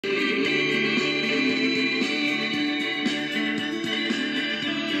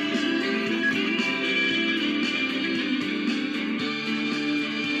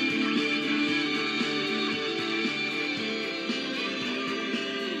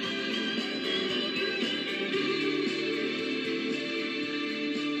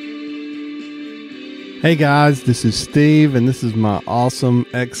Hey guys, this is Steve, and this is my awesome,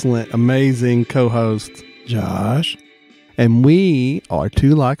 excellent, amazing co-host, Josh. And we are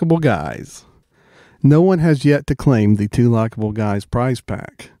Two Likeable Guys. No one has yet to claim the Two Likeable Guys prize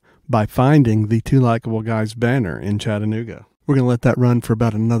pack by finding the Two Likeable Guys banner in Chattanooga. We're going to let that run for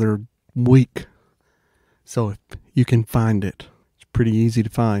about another week, so if you can find it. It's pretty easy to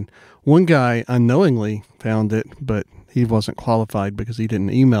find. One guy unknowingly found it, but he wasn't qualified because he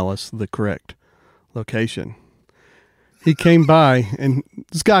didn't email us the correct location. He came by, and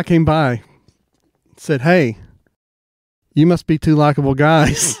this guy came by and said, "Hey, you must be Two Likeable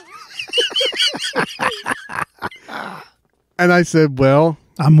Guys." And I said, "Well,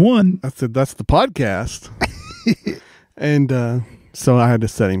 I'm one." I said, "That's the podcast." And so I had to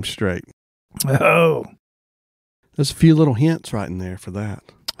set him straight. Oh. There's a few little hints right in there for that.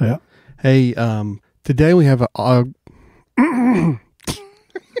 Yeah. Hey, today we have a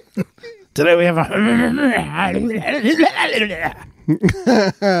Today we have a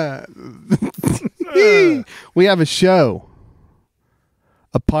we have a show,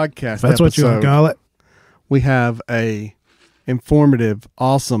 a podcast. That's what you want to call it. We have a informative,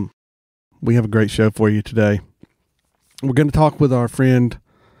 awesome. We have a great show for you today. We're going to talk with our friend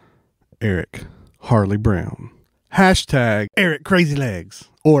Eric Harley-Brown. Hashtag Eric Crazy Legs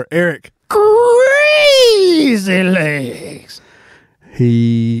or Eric Crazy Legs.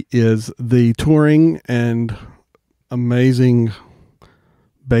 He is the touring and amazing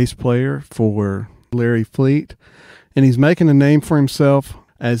bass player for Larry Fleet, and he's making a name for himself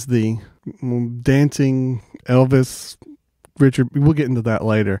as the dancing Elvis Richard. We'll get into that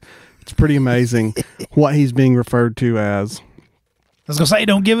later. It's pretty amazing what he's being referred to as. I was going to say,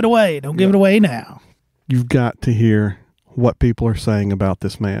 don't give it away. Don't give it away now. You've got to hear what people are saying about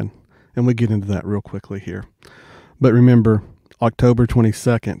this man, and we get into that real quickly here. But remember, October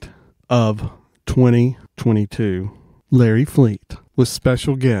 22nd of 2022, Larry Fleet with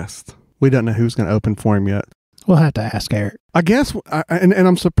special guest. We don't know who's going to open for him yet. We'll have to ask Eric. I guess, and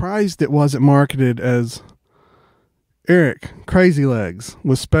I'm surprised it wasn't marketed as Eric Crazy Legs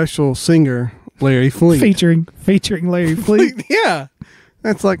with special singer Larry Fleet. Featuring Larry Fleet. Yeah.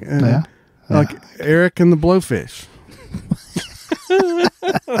 That's like, like Eric and the Blowfish.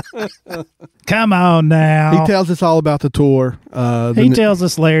 Come on now. He tells us all about the tour. He tells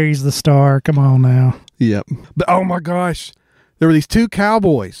us Larry's the star. Come on now. Yep. But oh my gosh, there were these two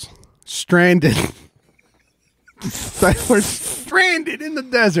cowboys stranded. They were stranded in the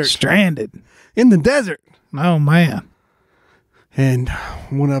desert. Stranded in the desert. Oh man. And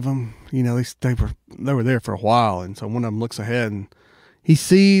one of them, you know, they were there for a while, and so one of them looks ahead and he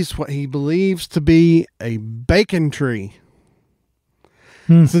sees what he believes to be a bacon tree.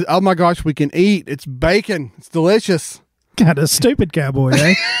 Says, "Oh my gosh, we can eat. It's bacon. It's delicious." Kind of stupid cowboy,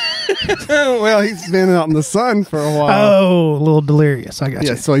 eh? Well, he's been out in the sun for a while. Oh, a little delirious. I got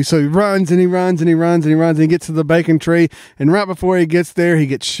you. So he runs and he runs and he runs and he runs and he gets to the bacon tree, and right before he gets there, he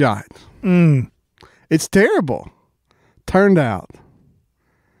gets shot. It's terrible. Turned out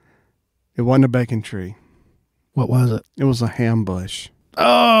it wasn't a bacon tree. What was it? It was a ham bush.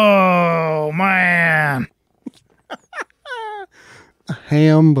 Oh man. A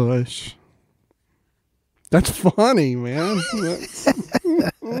ham bush. That's funny, man.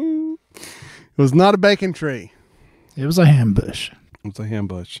 It was not a bacon tree. It was a ham bush. It was a ham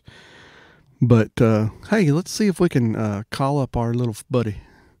bush. But hey, let's see if we can call up our little buddy,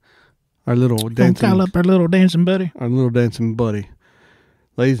 our little dancing. Call up our little dancing buddy. Our little dancing buddy,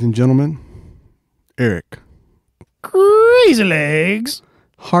 ladies and gentlemen, Eric Crazy Legs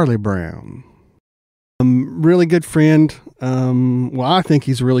Harley-Brown. Really good friend. Well, I think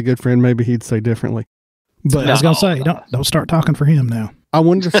he's a really good friend. Maybe he'd say differently. But I was going to say, don't start talking for him now. I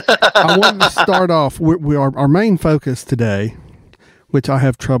wanted to start off. Our main focus today, which I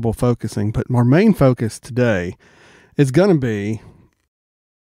have trouble focusing, but our main focus today is going to be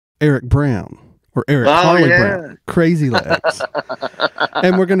Eric Brown or Eric Harley-Brown, Crazy Legs,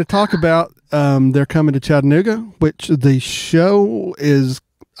 and we're going to talk about they're coming to Chattanooga, which the show is.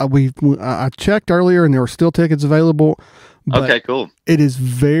 I checked earlier, and there were still tickets available. But okay, cool. It is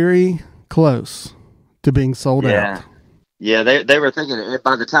very close to being sold out. Yeah, they were thinking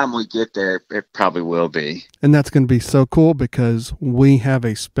by the time we get there, it probably will be. And that's going to be so cool because we have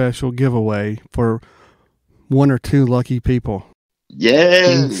a special giveaway for one or two lucky people.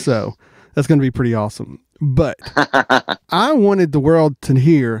 Yay! So that's going to be pretty awesome. But I wanted the world to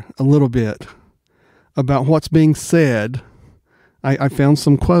hear a little bit about what's being said. I found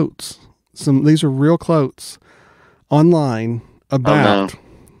some quotes. These are real quotes online about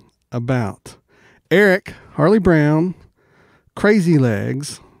Eric Harley-Brown, Crazy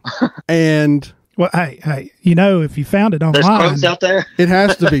Legs, and Well, hey, you know, if you found it There's online, quotes out there. It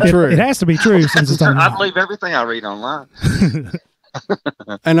has to be true. it has to be true since it's online. I believe everything I read online.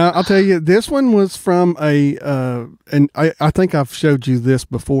 And I'll tell you, this one was from and I think I've showed you this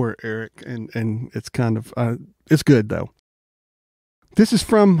before, Eric, and it's kind of, it's good though. This is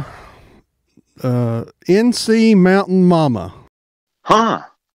from NC Mountain Mama. Huh.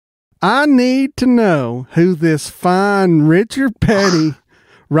 I need to know who this fine Richard Petty,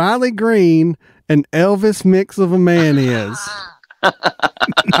 Riley Green, and Elvis mix of a man is.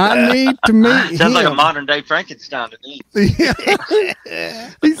 I need to meet him. Sounds like a modern day Frankenstein to me.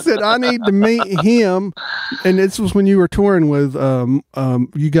 Yeah. He said, I need to meet him. And this was when you were touring with,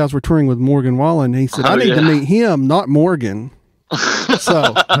 you guys were touring with Morgan Wallen. He said, I need to meet him, not Morgan. So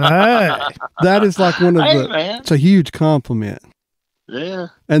that is like one of it's a huge compliment. Yeah.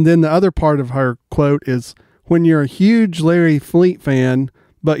 And then the other part of her quote is, when you're a huge Larry Fleet fan,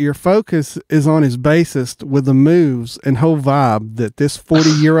 but your focus is on his bassist with the moves and whole vibe that this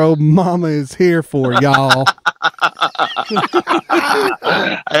 40-year-old mama is here for, y'all.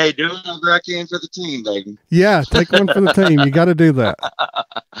 Hey, do whatever I can for the team, baby. Yeah, take one for the team. You got to do that.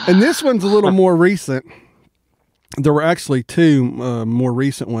 And this one's a little more recent. There were actually two more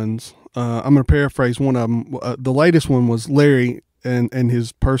recent ones. I'm going to paraphrase one of them. The latest one was Larry and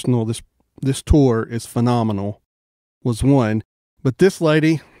his personal, this tour is phenomenal, was one. But this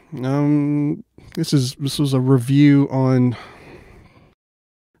lady, this was a review on,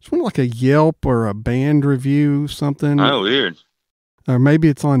 it's one like a Yelp or a band review, something. Oh, weird. Or maybe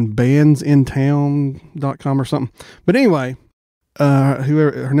it's on bandsintown.com or something. But anyway,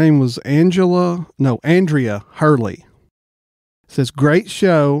 her name was Andrea Hurley. It says, great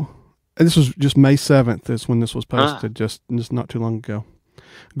show. And this was just May 7th is when this was posted, just not too long ago.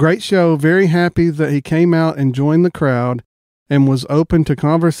 Great show. Very happy that he came out and joined the crowd and was open to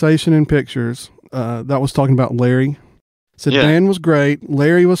conversation and pictures. That was talking about Larry. Said band was great.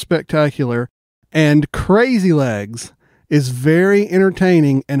 Larry was spectacular. And Crazy Legs is very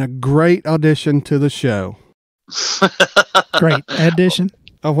entertaining and a great audition to the show. Great addition.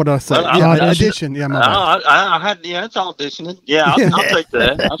 Oh, what did I say? Well, audition. Yeah, my bad. It's auditioning. Yeah, I'll take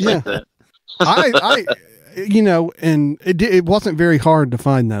that. I'll take that. I and it wasn't very hard to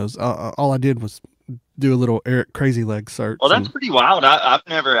find those. All I did was do a little Eric Crazy Legs search. Well, that's pretty wild. I've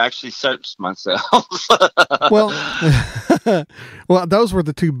never actually searched myself. well, those were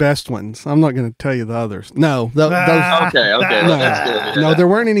the two best ones. I'm not going to tell you the others. No, those. Okay. No, That's good. Yeah. No, there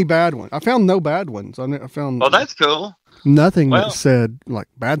weren't any bad ones. I found no bad ones. I found. Well, that's cool. Nothing that said like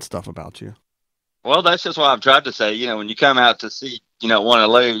bad stuff about you. Well, that's just what I've tried to say. When you come out to see, one of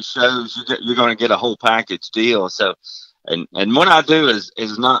Larry's shows, you're going to get a whole package deal. So, and what I do is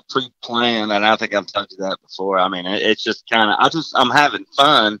not pre-planned, and I think I've told you that before. I mean, it's just kind of, I'm having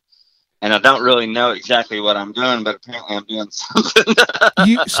fun, and I don't really know exactly what I'm doing, but apparently I'm doing something.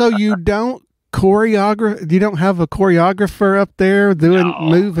 So you don't you don't have a choreographer up there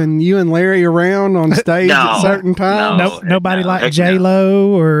moving you and Larry around on stage at certain times? Nobody like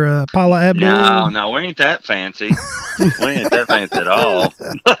J-Lo or Paula Abdul? No, we ain't that fancy. We ain't that fancy at all.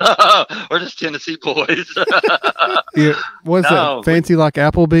 We're just Tennessee boys. Was it fancy like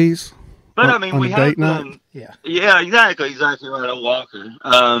Applebee's? But I mean, we have been, yeah, exactly right, Walker.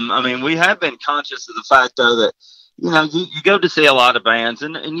 I mean, we have been conscious of the fact though that, you go to see a lot of bands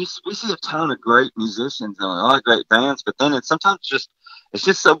and we see a ton of great musicians and a lot of great bands, but then it's just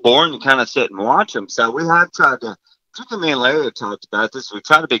so boring to kind of sit and watch them. So we have tried to, particularly me and Larry have talked about this. We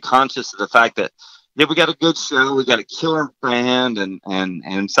try to be conscious of the fact that, we got a good show, we got a killer band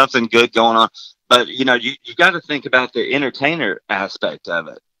and something good going on. But, you got to think about the entertainer aspect of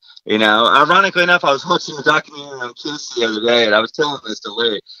it. Ironically enough, I was watching a documentary on Kiss the other day and I was telling this to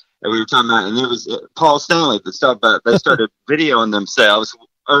Larry. And we were talking about, and it was Paul Stanley that they started videoing themselves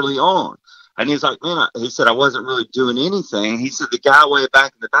early on. And he's like, man, he said, I wasn't really doing anything. He said, the guy way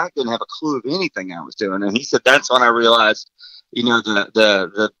back in the back didn't have a clue of anything I was doing. And he said, that's when I realized,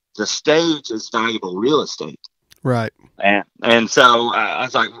 the stage is valuable real estate. Right. And so I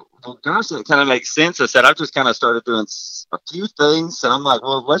was like, well, gosh, that kind of makes sense. I said, I've just kind of started doing a few things. So I'm like,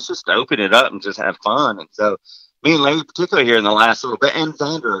 well, let's just open it up and just have fun. And so, me and Larry, particularly here in the last little bit, and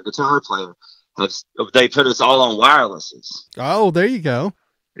Vander, a guitar player, they put us all on wirelesses. Oh, there you go.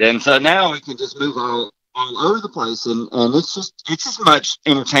 And so now we can just move all over the place, and it's as much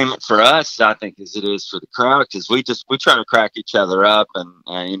entertainment for us, I think, as it is for the crowd, because we try to crack each other up and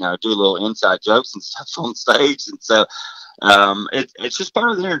do a little inside jokes and stuff on stage, and so it's just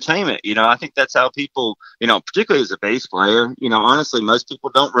part of the entertainment. I think that's how people, particularly as a bass player, honestly, most people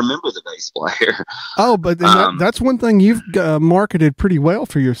don't remember the bass player. Oh, but that's one thing you've marketed pretty well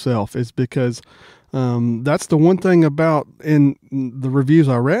for yourself, is because that's the one thing about in the reviews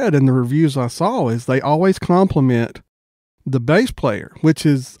I read and the reviews I saw, is they always compliment the bass player, which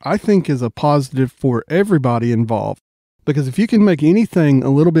I think is a positive for everybody involved, because if you can make anything a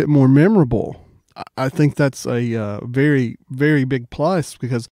little bit more memorable, I think that's a very, very big plus,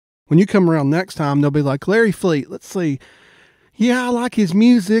 because when you come around next time, they'll be like, Larry Fleet, let's see. Yeah, I like his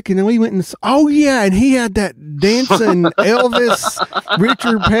music. And then we went and oh yeah, and he had that dancing Elvis,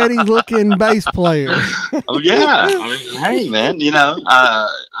 Richard Petty looking bass player. Oh yeah. Hey man, I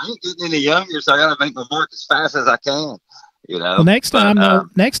ain't getting any younger, so I got to make my mark as fast as I can. Well, next time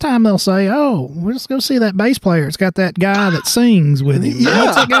they'll say, "Oh, we'll just go see that bass player. It's got that guy that sings with him." Yeah.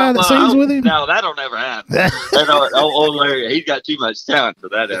 What's that guy that sings with him? No, that'll never happen. Old Larry, he's got too much talent for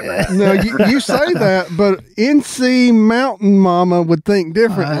that ever happen. No, you say that, but NC Mountain Mama would think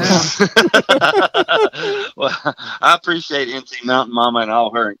differently. Well, I appreciate NC Mountain Mama and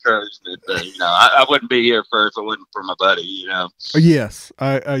all her encouragement. But, I wouldn't be here if it wasn't for my buddy. Yes,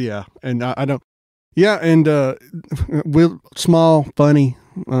 yeah, and I don't. Yeah, and with small, funny,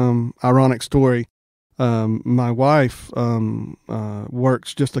 ironic story. My wife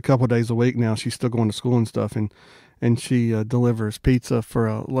works just a couple of days a week now. She's still going to school and stuff, and she delivers pizza for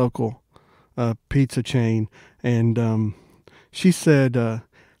a local pizza chain. And she said,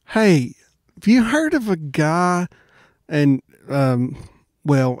 "Hey, have you heard of a guy?" And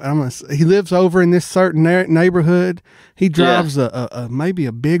well, he lives over in this certain neighborhood. He drives a maybe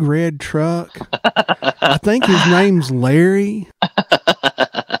a big red truck. I think his name's Larry.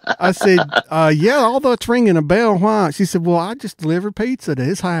 I said, yeah, although it's ringing a bell. Why? She said, well, I just delivered pizza to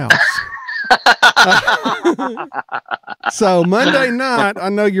his house. So Monday night, I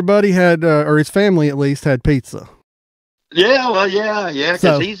know your buddy had, or his family at least, had pizza. Yeah, well, yeah,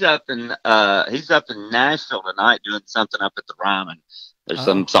 because he's up in Nashville tonight doing something up at the Ryman. There's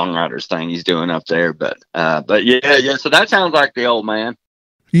some songwriters thing he's doing up there, but yeah. So that sounds like the old man.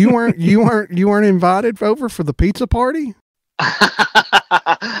 You weren't invited over for the pizza party?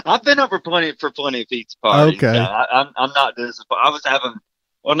 I've been over plenty of pizza parties. Okay, I'm not disappointed. I was having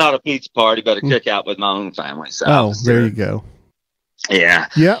not a pizza party, but a cookout with my own family. So there you go. Yeah,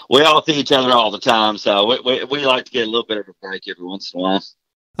 yeah. We all see each other all the time, so we like to get a little bit of a break every once in a while.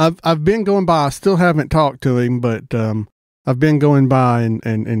 I've been going by. I still haven't talked to him, but I've been going by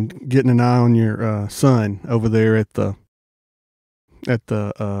and getting an eye on your son over there at the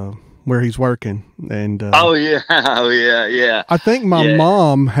where he's working. And oh yeah. I think my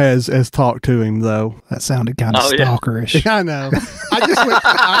mom has talked to him though. That sounded kind of stalkerish. Yeah, I know.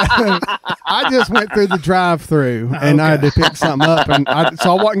 I just went through the drive-through and I had to pick something up, and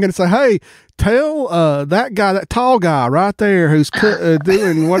so I wasn't going to say, hey, tell that guy, that tall guy right there who's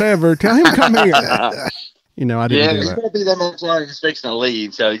doing whatever, tell him to come here. I didn't do he's going to be that much longer. He's fixing to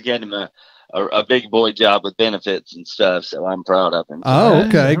leave, so he's getting him a big boy job with benefits and stuff, so I'm proud of him. Oh,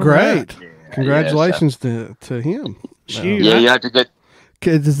 okay, great. Yeah, congratulations to him. Yeah, you have to get...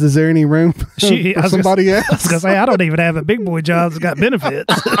 Is there any room for somebody else? I was going to say, I don't even have a big boy job that's got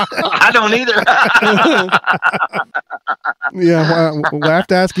benefits. I don't either. Yeah, we'll have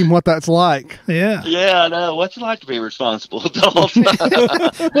to ask him what that's like. Yeah. Yeah, I know. What's it like to be a responsible adult?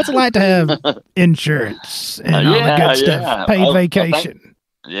 What's it like to have insurance and all that good stuff? Paid vacation.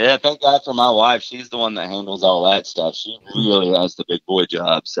 Thank God for my wife. She's the one that handles all that stuff. She really has the big boy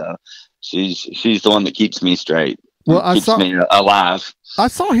job, so she's the one that keeps me straight. Well, keeps me alive. I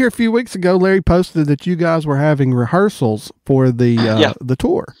saw here a few weeks ago, Larry posted that you guys were having rehearsals for the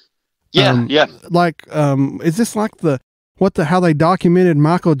tour. Yeah. Like, is this like how they documented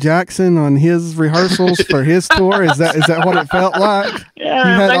Michael Jackson on his rehearsals for his tour? Is that what it felt like? Yeah,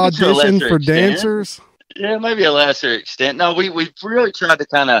 you had auditions for dancers. Yeah, maybe a lesser extent. No, we've really tried to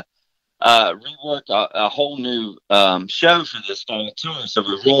kind of rework a whole new show for this fall tour. So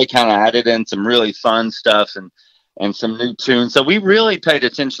we really kind of added in some really fun stuff and some new tunes. So we really paid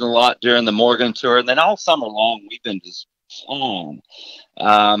attention a lot during the Morgan tour, and then all summer long we've been just flying.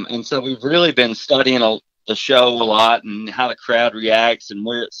 And so we've really been studying the show a lot and how the crowd reacts and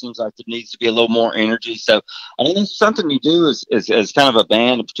where it seems like there needs to be a little more energy. So I think it's something you do as kind of a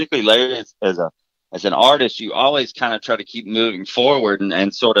band, and particularly Larry as an artist, you always kind of try to keep moving forward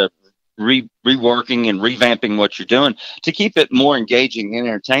and sort of reworking and revamping what you're doing to keep it more engaging and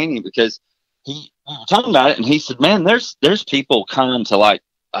entertaining, because we we were talking about it, and he said, "Man, there's people coming to like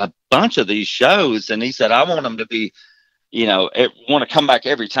a bunch of these shows," and he said, "I want them to be, want to come back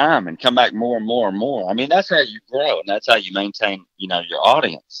every time and come back more and more and more." I mean, that's how you grow, and that's how you maintain, your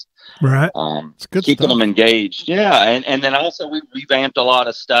audience. Right. It's good keeping stuff. them engaged. Yeah. And then also we revamped a lot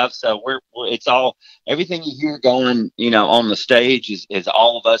of stuff. So it's all, everything you hear going, on the stage is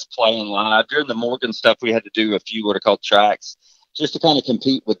all of us playing live. During the Morgan stuff, we had to do a few what are called tracks just to kind of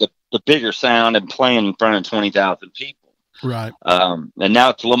compete with the bigger sound and playing in front of 20,000 people. Right. And now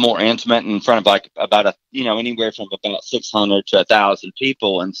it's a little more intimate in front of like about anywhere from about 600 to 1,000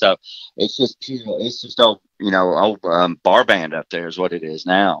 people. And so it's just old bar band up there is what it is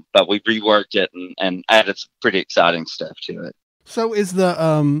now. But we reworked it and added some pretty exciting stuff to it. So is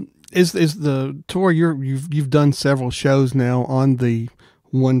the is the tour you've done several shows now on the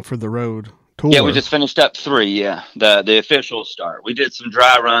One for the Road tour? Yeah, we just finished up 3. Yeah, the official start. We did some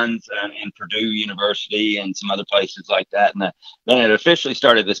dry runs in Purdue University and some other places like that, and then it officially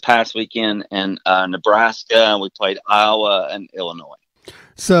started this past weekend in Nebraska. We played Iowa and Illinois.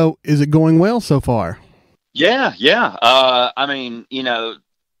 So is it going well so far? Yeah. I mean,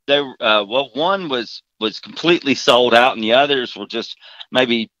 one was completely sold out, and the others were just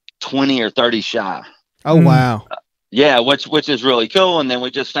maybe 20 or 30 shy. Oh wow. Yeah, which is really cool. And then we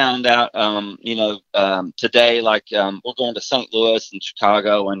just found out, today, like we're going to St. Louis and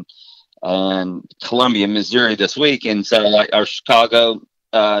Chicago and Columbia, Missouri this week, and so like our Chicago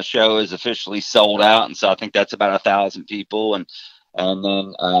show is officially sold out, and so I think that's about 1,000 people, and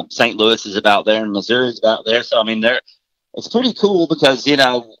then St. Louis is about there, and Missouri is about there. So I mean, it's pretty cool because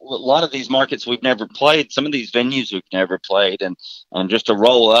a lot of these markets we've never played, some of these venues we've never played, and just to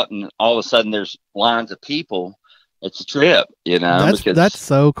roll up and all of a sudden there's lines of people. It's a trip, That's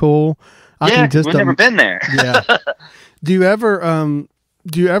so cool. We've never been there. Yeah. Do you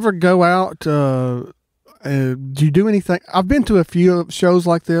ever go out? Do you do anything? I've been to a few shows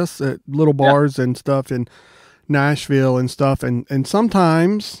like this at little bars and stuff in Nashville and stuff. And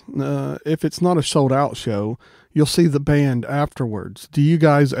sometimes, if it's not a sold out show, you'll see the band afterwards. Do you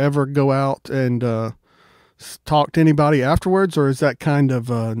guys ever go out and talk to anybody afterwards, or is that kind of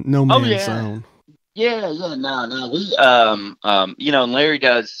no man's zone? Yeah, no. We, and Larry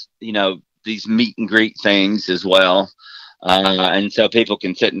does, these meet and greet things as well. And so people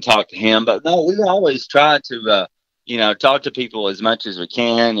can sit and talk to him. But no, we always try to, talk to people as much as we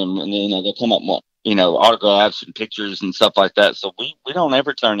can. And they'll come up with, autographs and pictures and stuff like that. So we don't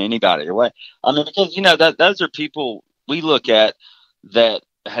ever turn anybody away. I mean, because, those are people we look at that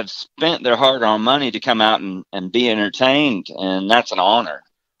have spent their hard-earned money to come out and be entertained. And that's an honor.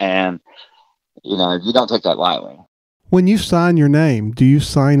 And, you don't take that lightly. When you sign your name, do you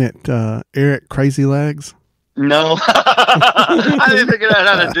sign it Eric Crazy Legs? No. I didn't figure out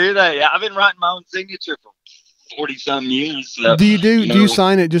how to do that. Yeah, I've been writing my own signature for 40-some years. So, do you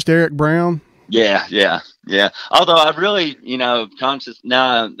sign it just Eric Brown? Yeah. Although I really, conscious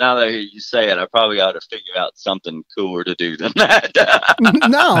now that I hear you say it, I probably ought to figure out something cooler to do than that.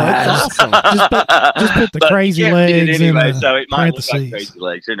 No, it's awesome. Just put the Crazy Legs anyway, in so it might parentheses. look like Crazy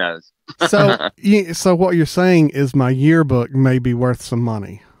Legs. Who knows? So what you're saying is my yearbook may be worth some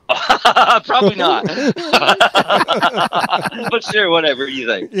money. Probably not. But sure, whatever you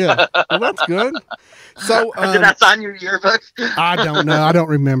think. Yeah, well, that's good. So did I sign your yearbook? I don't know. I don't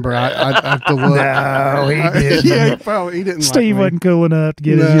remember. I have to look. No, he didn't. Yeah, he didn't. Steve like wasn't cool enough to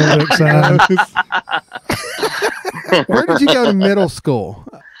get his yearbook signed. Where did you go to middle school?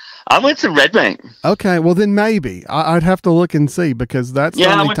 I went to redbank. Okay, well then maybe I'd have to look and see because that's the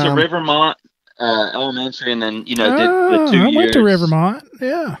only I went time. to Rivermont Elementary, and then did the 2 years. I went to Rivermont.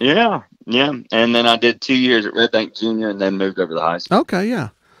 Yeah. And then I did 2 years at Redbank Junior, and then moved over to high school. Okay, yeah.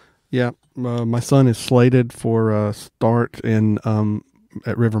 My son is slated for start in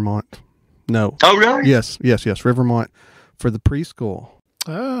at Rivermont. No. Oh, really? Yes. Rivermont for the preschool.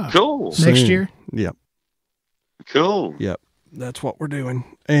 Oh, cool. Soon. Next year. Yep. Cool. Yep. That's what we're doing.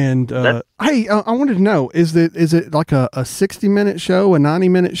 And hey, I wanted to know: is it like a 60-minute show, a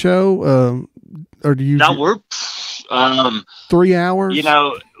 90-minute show, or do you? No, we're 3 hours.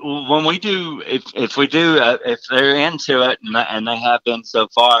 When we do, if we do, if they're into it, and they have been so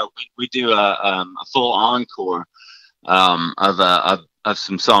far, we do a full encore of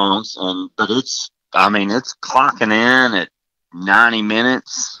some songs, but it's clocking in at 90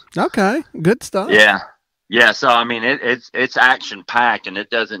 minutes. Okay, good stuff. Yeah, so I mean it's action packed, and it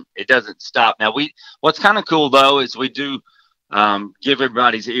doesn't stop. Now what's kind of cool though is we do give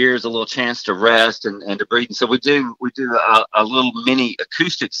everybody's ears a little chance to rest and to breathe. And so we do a little mini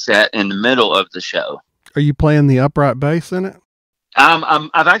acoustic set in the middle of the show. Are you playing the upright bass in it?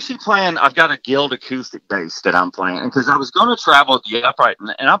 I've actually planned. I've got a Guild acoustic bass that I'm playing because I was going to travel with the upright,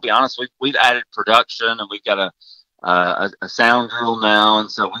 and I'll be honest, we've added production, and we've got a sound girl now, and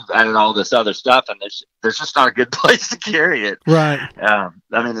so we've added all this other stuff, and there's just not a good place to carry it. Right. I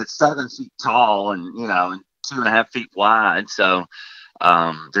mean, it's 7 feet tall, and and 2.5 feet wide, so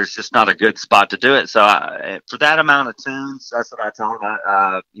there's just not a good spot to do it. So for that amount of tunes, that's what I told him.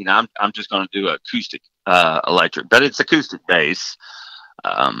 I'm just going to do acoustic electric, but it's acoustic bass.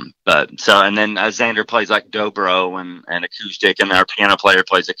 And then Xander plays like dobro and acoustic, and our piano player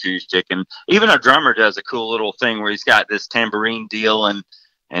plays acoustic, and even our drummer does a cool little thing where he's got this tambourine deal and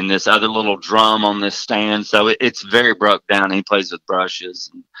this other little drum on this stand. So it's very broke down. He plays with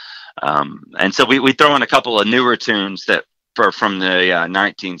brushes, and so we throw in a couple of newer tunes that from the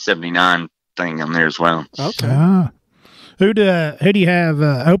 1979 thing on there as well. Okay. Who do you have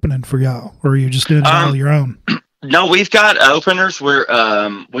opening for y'all, or are you just doing it all your own? No, we've got openers. We've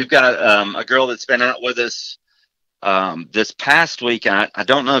got a girl that's been out with us this past week. I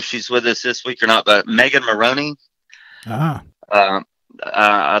don't know if she's with us this week or not, but Megan Maroney.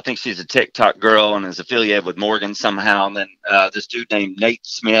 I think she's a TikTok girl and is affiliated with Morgan somehow. And then this dude named Nate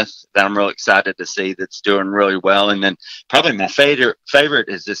Smith that I'm really excited to see that's doing really well. And then probably my favorite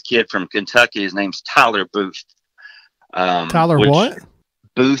is this kid from Kentucky. His name's Tyler Booth. Tyler what?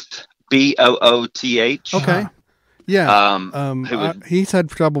 Booth, Booth. Okay. Yeah. He's had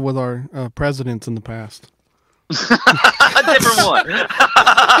trouble with our presidents in the past. A different one.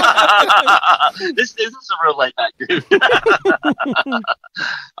 This is a real laid back group.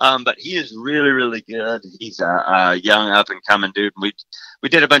 But he is really, really good. He's a young up and coming dude. We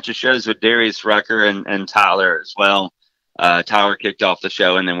did a bunch of shows with Darius Rucker and Tyler as well. Tyler kicked off the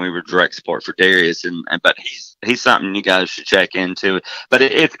show, and then we were direct support for Darius. But he's something you guys should check into. But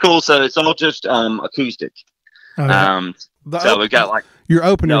it's cool. So it's all just acoustic. Okay. So we got like your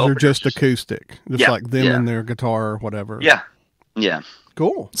openers are just acoustic, just like them and their guitar or whatever. Yeah.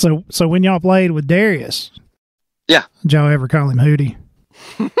 Cool. So when y'all played with Darius, did y'all ever call him Hootie?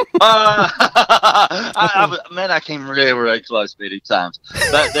 I came really, really close many times,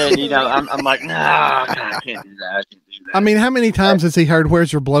 but then I'm like, nah, I can't do that. I mean, how many times has he heard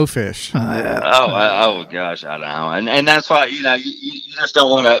 "Where's your blowfish"? Oh gosh, I know, and that's why you just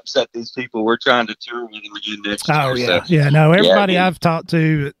don't want to upset these people. We're trying to tour with him again next year. Oh yeah, no. Everybody I've talked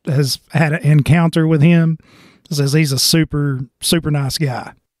to has had an encounter with him. Says he's a super, super nice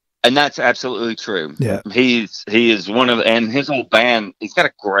guy. And that's absolutely true. Yeah. He is one of, and his whole band, he's got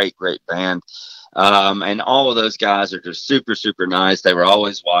a great band. And all of those guys are just super, super nice. They were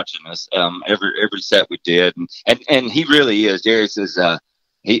always watching us, every set we did. And he really is. Darius is,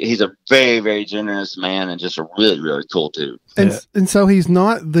 he's a very, very generous man and just a really, really cool dude. And so he's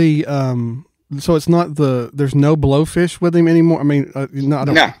not the, so it's not there's no blowfish with him anymore. I mean, no.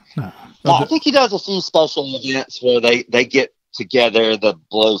 Well, I think he does a few special events where they get together the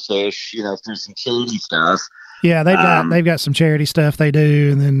blowfish, through some charity stuff. Yeah, they've got some charity stuff they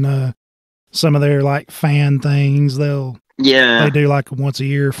do, and then some of their like fan things. They do like a once a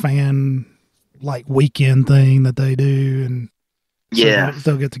year fan like weekend thing that they do, and so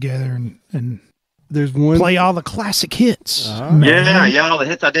they'll get together and there's one play all the classic hits. All the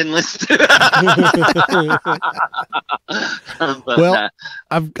hits I didn't listen to. Well,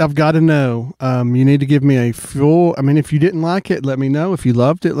 I've got to know. You need to give me a full. I mean, if you didn't like it, let me know. If you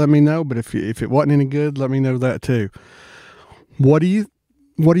loved it, let me know. But if it wasn't any good, let me know that too. What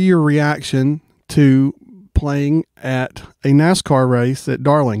are your reaction to playing at a NASCAR race at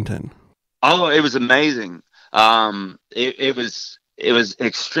Darlington? Oh, it was amazing. It was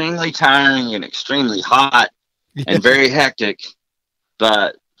extremely tiring and extremely hot and very hectic,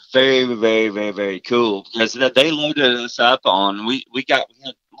 but very, very, very, very cool because they loaded us up on.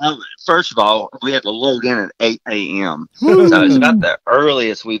 First of all, we had to load in at 8 a.m. So it's about the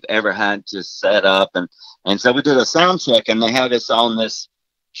earliest we've ever had to set up, and so we did a sound check, and they had us on this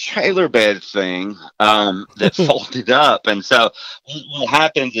trailer bed thing that folded up, and so what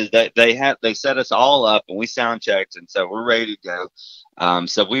happens is that they set us all up and we sound checked, and so we're ready to go.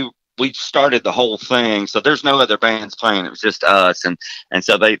 So we started the whole thing, so there's no other bands playing, it was just us, and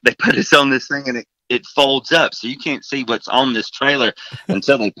so they put us on this thing, and it folds up so you can't see what's on this trailer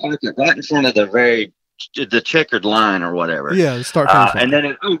until they park it right in front of the checkered line or whatever. Yeah, start and then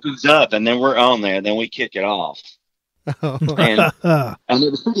it opens up, and then we're on there, and then we kick it off. And it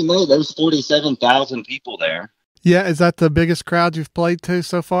was pretty neat. There was 47,000 people there. Yeah, is that the biggest crowd you've played to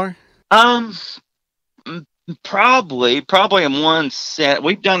so far? Probably in one set.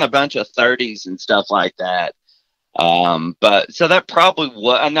 We've done a bunch of 30s and stuff like that. But so that probably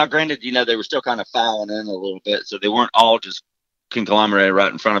was. Now, granted, they were still kind of filing in a little bit, so they weren't all just conglomerated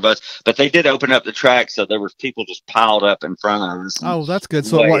right in front of us. But they did open up the track, so there was people just piled up in front of us. Oh, that's good.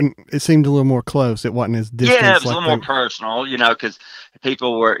 So it seemed a little more close. It wasn't as distant. Yeah, it was a little more personal, because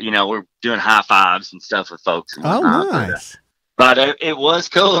people were, we're doing high fives and stuff with folks. And whatnot, nice. But it was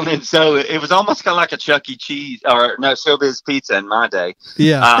cool. And so it was almost kind of like a Chuck E. Cheese or no, Showbiz Pizza in my day.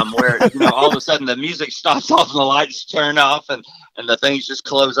 Yeah. Where, all of a sudden the music stops off and the lights turn off and the things just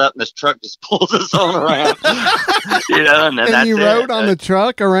close up and this truck just pulls us on around. And you rode on the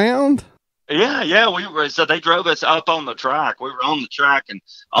truck around? Yeah. We were, so they drove us up on the track. We were on the track and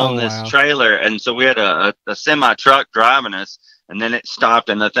on this trailer. And so we had a semi truck driving us, and then it stopped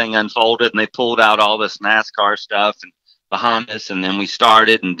and the thing unfolded and they pulled out all this NASCAR stuff and behind us, and then we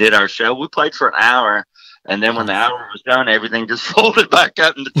started and did our show. We played for an hour, and then when the hour was done, everything just folded back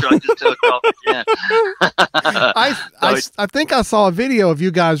up and the truck just took off again. I think I saw a video of you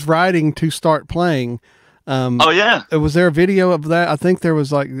guys riding to start playing. Was there a video of that? I think there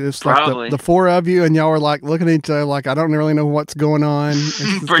was like this, like the four of you, and y'all were like looking at each other like, I don't really know what's going on.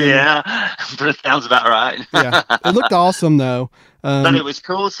 But it sounds about right. Yeah, it looked awesome though. But it was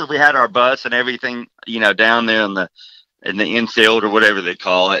cool. So we had our bus and everything, down there in the infield or whatever they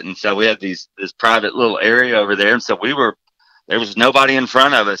call it. And so we had this private little area over there. And so there was nobody in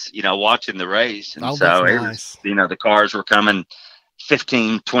front of us, watching the race. And so it was, the cars were coming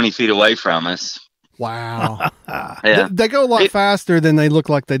 15, 20 feet away from us. Wow. Yeah. They go a lot faster than they look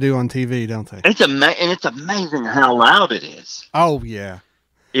like they do on TV, don't they? It's amazing how loud it is. Oh yeah.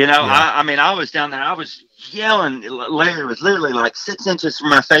 I was down there, I was yelling. Larry was literally like 6 inches from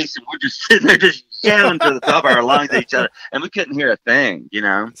my face, and we're just sitting there just yelling to the top of our lungs at each other, and we couldn't hear a thing,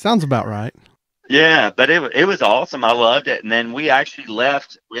 Sounds about right. Yeah, but it was awesome. I loved it. And then we actually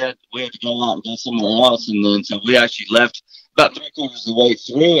left. We had to go out and go somewhere else, and then so we actually left about 3/4 of the way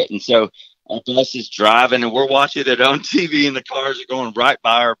through it. And so our bus is driving, and we're watching it on TV, and the cars are going right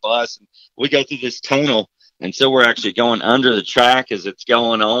by our bus, and we go through this tunnel. And so we're actually going under the track as it's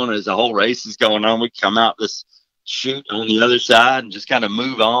going on, as the whole race is going on. We come out this chute on the other side and just kind of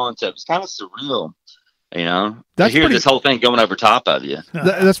move on. So it's kind of surreal, to hear this whole thing going over top of you.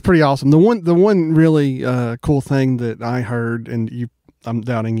 That's pretty awesome. The one really cool thing that I heard, and I'm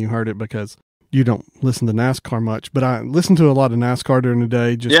doubting you heard it because you don't listen to NASCAR much, but I listen to a lot of NASCAR during the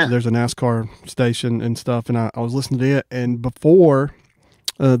day. There's a NASCAR station and stuff, and I was listening to it. And before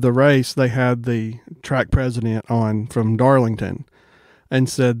the race, they had the track president on from Darlington and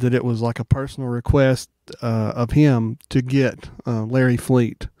said that it was like a personal request of him to get Larry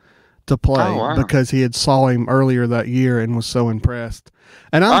Fleet to play because he had saw him earlier that year and was so impressed.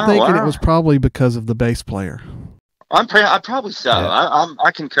 And I'm thinking it was probably because of the bass player. I probably so. Yeah.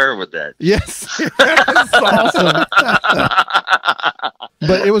 I concur with that. Yes. That's awesome.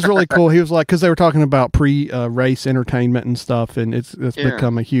 But it was really cool. He was like, because they were talking about pre-race entertainment and stuff, and it's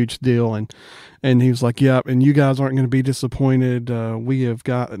become a huge deal. And he was like, "Yep, and you guys aren't going to be disappointed. We have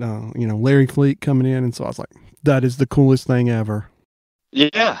got Larry Fleet coming in." And so I was like, "That is the coolest thing ever."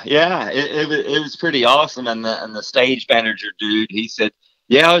 Yeah. It was pretty awesome. And the stage manager dude, he said,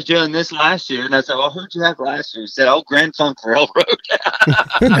 "Yeah, I was doing this last year." And I said, "Well, who'd you have last year?" He said, "Oh, Grand Funk Railroad."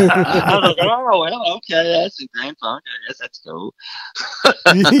 I was like, "Oh, well, okay, that's a Grand Funk. I guess that's cool."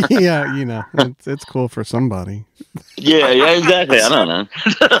 Yeah, it's cool for somebody. Yeah, exactly. I don't know.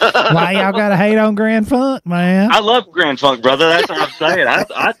 Why y'all gotta hate on Grand Funk, man? I love Grand Funk, brother. That's what I'm saying.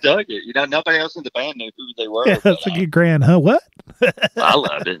 I dug it. Nobody else in the band knew who they were. Yeah, that's a good Grand, huh? What? I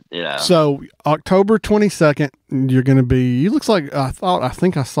loved it. Yeah. So October 22nd, you're going to be. You looks like I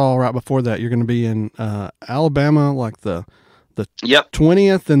think I saw right before that you're going to be in Alabama, like the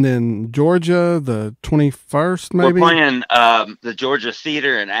 20th, and then Georgia the 21st. Maybe we're playing the Georgia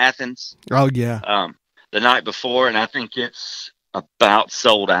Theater in Athens. Oh yeah. The night before, and I think it's about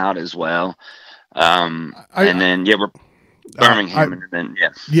sold out as well. And then we're Birmingham, and then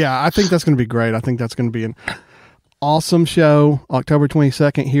I think that's going to be great. I think that's going to be an awesome show, October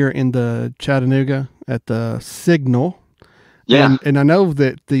 22nd here in the Chattanooga at the Signal. Yeah, and I know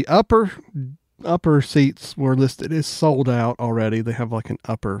that the upper seats were listed as sold out already. They have like an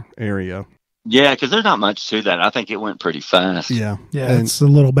upper area. Yeah, because there's not much to that. I think it went pretty fast. Yeah. And it's a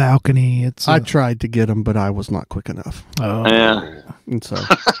little balcony. I tried to get them, but I was not quick enough. Oh. Yeah. And so,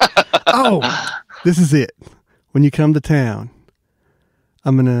 this is it. When you come to town,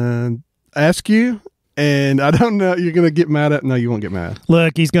 I'm going to ask you, and I don't know, you're going to get mad at. No, you won't get mad.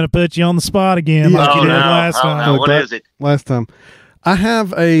 Look, he's going to put you on the spot again like you did last time. No. What is it? Last time. I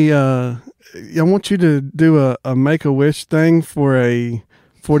have I want you to do a Make-A-Wish thing for a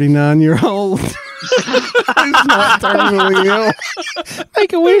 49-year-old. He's not terminally ill.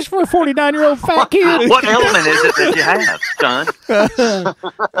 Make a wish for a 49-year-old fat kid. What ailment is it that you have, son?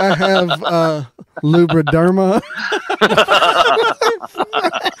 I have lubriderma.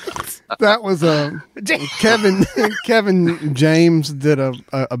 That was Kevin James did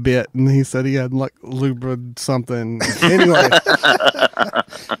a bit, and he said he had like lubrid something. Anyway,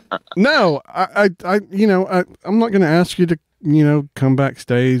 no, I'm not going to ask you to come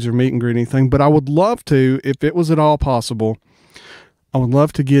backstage or meet and greet anything, but I would love to, if it was at all possible. I would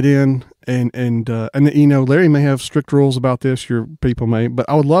love to get in and Larry may have strict rules about this. Your people may, but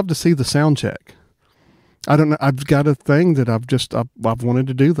I would love to see the sound check. I don't know. I've got a thing that I've wanted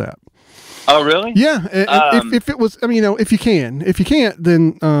to do that. Oh, really? Yeah. If it was, if you can. If you can't,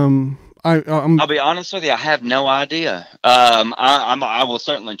 then I'll be honest with you. I have no idea. I will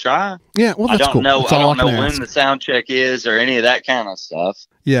certainly try. Yeah. Well, that's cool. I don't know when the sound check is or any of that kind of stuff.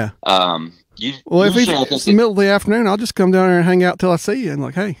 Yeah. If it's the middle of the afternoon, I'll just come down there and hang out till I see you and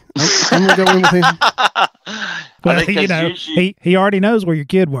like, hey, I'm gonna go in with him. Well, he already knows where your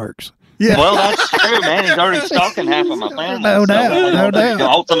kid works. Yeah. Well, that's true, man. He's already stalking half of my family. No doubt.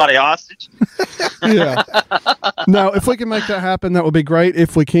 Hold somebody hostage. Yeah. No, if we can make that happen, that would be great.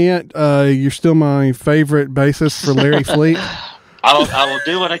 If we can't, you're still my favorite bassist for Larry Fleet. I will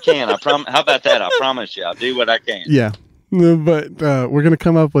do what I can. How about that? I promise you, I'll do what I can. Yeah. But we're going to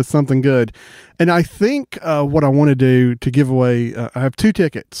come up with something good. And I think what I want to do to give away, I have 2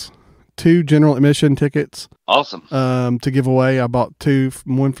 tickets. 2 general admission tickets. Awesome. To give away. I bought 2,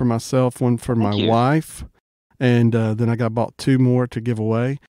 one for myself, one for my wife. And then I bought 2 more to give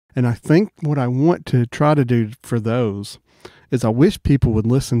away. And I think what I want to try to do for those is I wish people would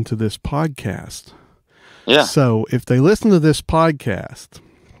listen to this podcast. Yeah. So if they listen to this podcast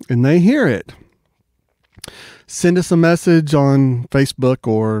and they hear it, send us a message on Facebook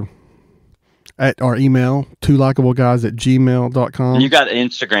or at our email, TwoLikeableGuys@gmail.com. You got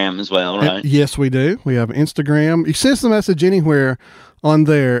Instagram as well, right? Yes, we do. We have Instagram. You send us a message anywhere on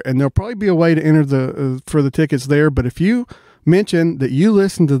there, and there'll probably be a way to enter for the tickets there. But if you mention that you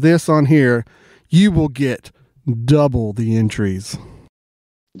listen to this on here, you will get double the entries.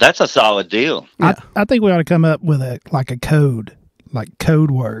 That's a solid deal. Yeah. I think we ought to come up with a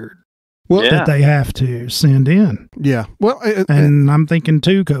code word. Well, that they have to send in. Yeah. Well, and I'm thinking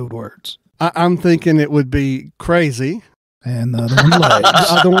 2 code words. I'm thinking it would be crazy. And the other one legs.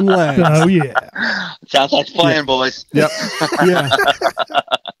 The other one legs. Oh, yeah. Sounds like playing, boys. Yep. Yeah.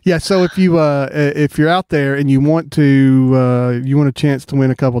 Yeah. So if you're out there and you want a chance to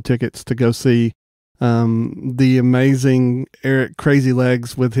win a couple tickets to go see the amazing Eric Crazy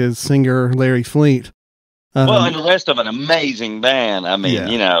Legs with his singer Larry Fleet. And the rest of an amazing band. I mean,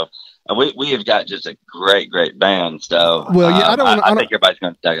 we have got just a great band. So, I think everybody's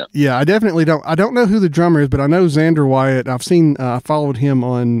going to dig it. Yeah, I definitely don't. I don't know who the drummer is, but I know Xander Wyatt. I followed him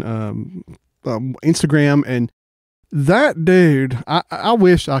on Instagram, and that dude, I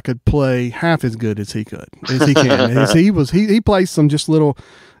wish I could play half as good as he can. He plays some just little.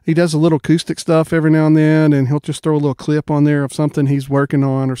 He does a little acoustic stuff every now and then, and he'll just throw a little clip on there of something he's working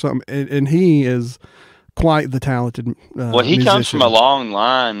on or something. And he is quite the talented musician. Comes from a long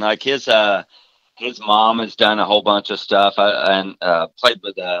line. Like his mom has done a whole bunch of stuff and played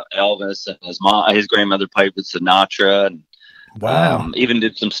with Elvis, and his grandmother played with Sinatra, and even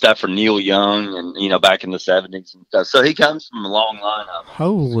did some stuff for Neil Young, and back in the 70s and stuff. So he comes from a long line of them.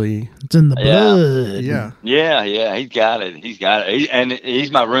 Holy, it's in the blood. Yeah. He's got it. And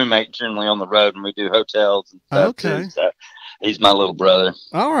he's my roommate generally on the road, and we do hotels and stuff. Okay. Too, so he's my little brother.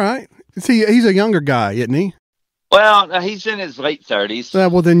 All right. See, he's a younger guy, isn't he? Well, he's in his late 30s.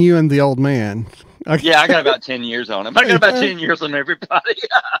 Well, then you and the old man. Yeah, I got about 10 years on him. I got about 10 years on everybody.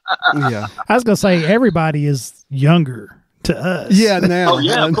 Yeah. I was going to say, everybody is younger to us. Yeah, now. Oh,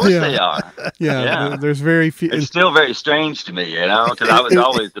 yeah, of course they are. Yeah. There's very few. It's still very strange to me, because I was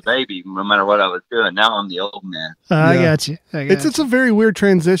always the baby, no matter what I was doing. Now I'm the old man. I got you. It's a very weird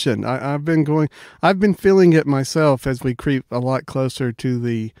transition. I've been feeling it myself as we creep a lot closer to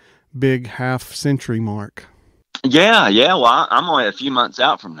the big half-century mark. Yeah. Well, I'm only a few months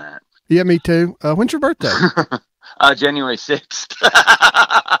out from that. Yeah, me too. When's your birthday? January 6th.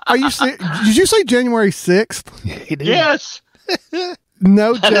 Are you did you say January 6th? Yes.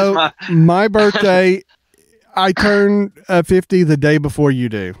 No joke. My birthday, I turn 50 the day before you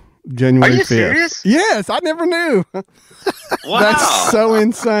do. January 5th. Are you serious? Yes, I never knew. Wow. That's so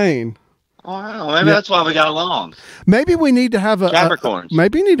insane. Wow, maybe that's why we got along. Maybe we need to have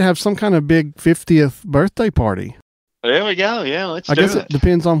maybe we need to have some kind of big 50th birthday party. There we go. Yeah, let's do it. I guess it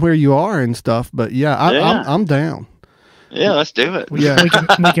depends on where you are and stuff, but I'm down. Yeah, let's do it. We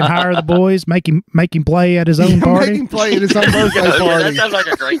can hire the boys, make him play at his own party. Make him play at his own birthday party. That sounds like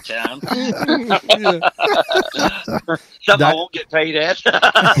a great time. Something I won't get paid at.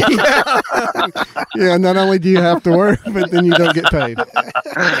 Yeah, not only do you have to work, but then you don't get paid.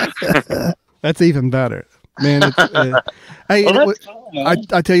 That's even better. Man, hey, well, cool, man.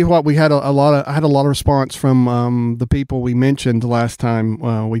 I tell you what, I had a lot of response from the people we mentioned last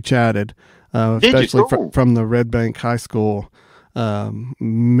time we chatted, especially from the Red Bank High School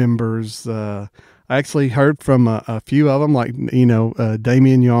members. I actually heard from a few of them, like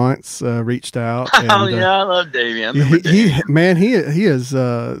Damian Yance reached out. And, I love Damian. He is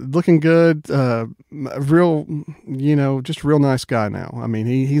looking good. Real, just a real nice guy now. I mean,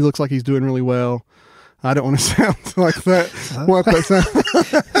 he looks like he's doing really well. I don't want to sound like that. What that sound?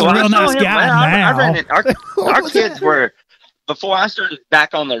 Well, real nice guy now. Our kids were, before I started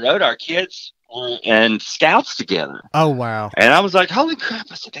back on the road, our kids were in scouts together. Oh, wow. And I was like, holy crap.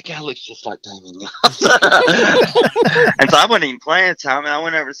 I said, that guy looks just like Damien. And so I wasn't even playing time. And I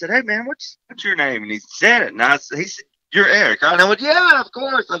went over and said, hey, man, what's your name? And he said it. And he said, you're Eric. And I went, yeah, of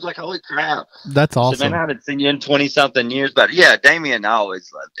course. I was like, holy crap. That's awesome. So, man, I haven't seen you in 20-something years. But, yeah, Damien, I always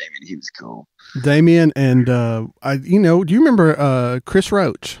loved Damien. He was cool. Damien and do you remember Chris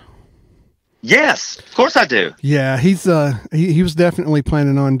Roach? Yes, of course I do. Yeah, he's he was definitely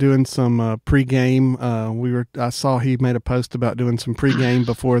planning on doing some pregame. I saw he made a post about doing some pregame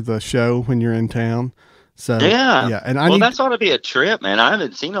before the show when you're in town. So yeah, and that's ought to be a trip, man. I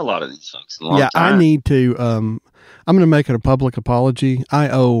haven't seen a lot of these folks in a long time. I need to. I'm going to make it a public apology. I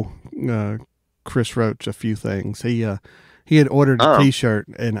owe Chris Roach a few things. He had ordered a T-shirt,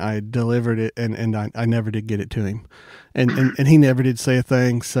 and I delivered it, and I never did get it to him, and he never did say a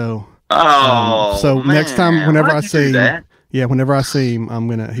thing. So, man. Next time, whenever I see him, whenever I see him, I'm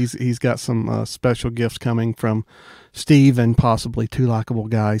gonna. He's got some special gifts coming from Steve and possibly Two Likeable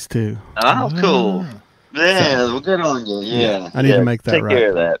Guys too. Oh, cool! Yeah, well, good on you. Yeah, I need to make that take right. Care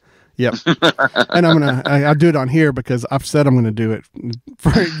of that. Yep. And I do it on here because I've said I'm going to do it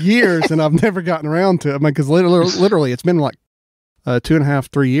for years and I've never gotten around to it. I mean, because literally it's been like 2.5,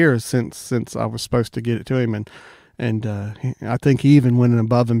 3 years since I was supposed to get it to him. And I think he even went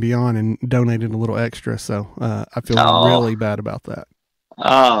above and beyond and donated a little extra. So I feel really bad about that.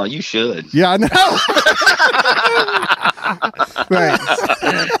 Oh, you should. Yeah, I know. Thanks.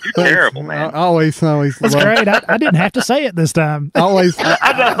 You're terrible, man. Always. That's great. I didn't have to say it this time. Always.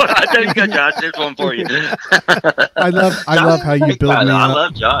 I know. I tell you, good, Josh. There's one for you. I love how you build me up. I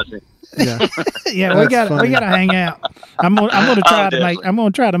love Josh. Yeah, yeah. We got to hang out. I'm gonna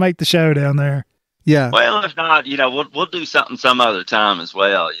try to make the show down there. Yeah. Well, if not, we'll do something some other time as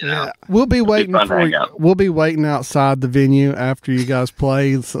well. Yeah. We'll be waiting We'll be waiting outside the venue after you guys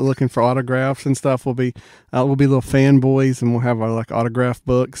play, looking for autographs and stuff. We'll be little fanboys, and we'll have our autograph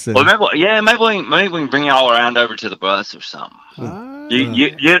books. And... Well, maybe we can bring y'all around over to the bus or something.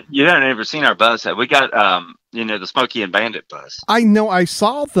 You haven't ever seen our bus. We got the Smokey and Bandit bus. I know. I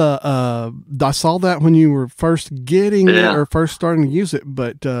saw that when you were first getting it or first starting to use it.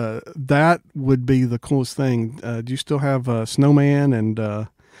 But that would be the coolest thing. Do you still have a snowman? And do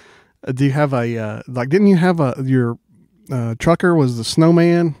you have a Didn't you have your trucker was the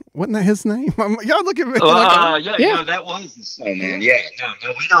snowman? Wasn't that his name? Y'all look at me. That was the snowman. Yeah,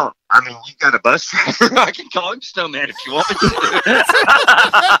 no, we don't. I mean, you got a bus driver. I can call him snowman if you want me to.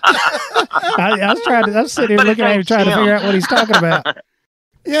 I was sitting here looking at him trying to figure out what he's talking about.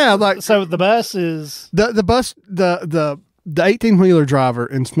 Yeah, so the bus is the bus the 18-wheeler driver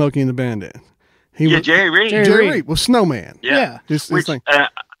in Smokey and the Bandit. Jerry Reed. Jerry Reed was snowman. Yeah.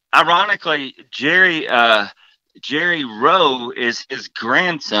 Ironically, Jerry Rowe is his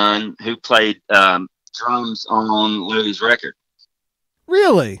grandson who played drums on Louie's record.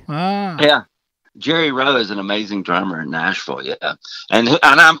 Really? Yeah. Jerry Rowe is an amazing drummer in Nashville. Yeah. And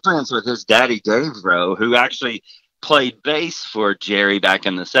I'm friends with his daddy, Dave Rowe, who actually played bass for Jerry back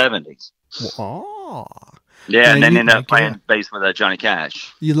in the 70s. Oh. Yeah, and then ended up playing bass with Johnny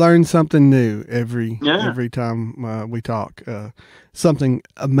Cash. You learn something new every time we talk. Something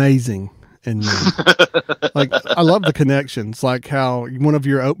amazing. And I love the connections, like how one of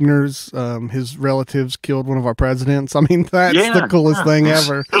your openers, his relatives killed one of our presidents. I mean, that's the coolest thing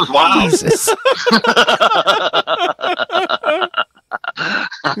ever. It was wild.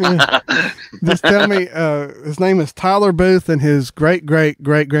 Just tell me, his name is Tyler Booth, and his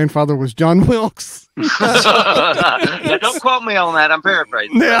great-great-great-grandfather was John Wilkes. Don't quote me on that. I'm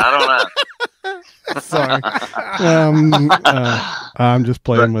paraphrasing. Yeah. I don't know. Sorry. I'm just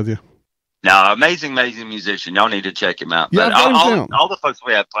playing with you. No, amazing musician. Y'all need to check him out. Yeah, but all the folks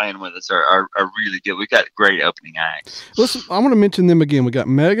we have playing with us are really good. We've got great opening acts. Listen, I want to mention them again. We got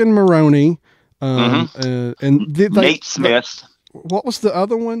Megan Maroney, and Nate Smith. What was the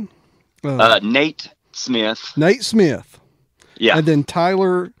other one? Nate Smith. Nate Smith. Yeah. And then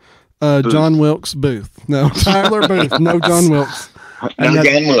Tyler John Wilkes Booth. No, Tyler Booth. No, John Wilkes. No,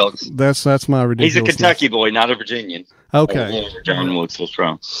 John Wilkes. That's my ridiculous. He's a Kentucky boy, not a Virginian. Okay. Where John Wilkes was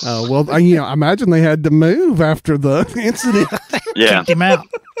from. Well, I imagine they had to move after the incident. Yeah. Kicked him out.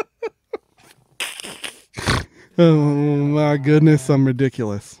 Oh my goodness, I'm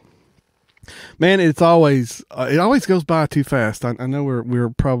ridiculous. Man, it always goes by too fast. I know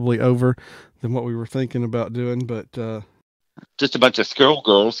we're probably over than what we were thinking about doing, but just a bunch of squirrel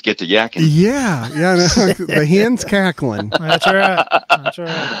girls get to yakking. Yeah, the hen's cackling. That's right.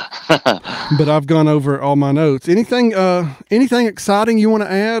 But I've gone over all my notes. Anything exciting you want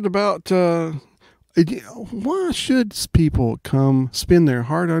to add about? Why should people come spend their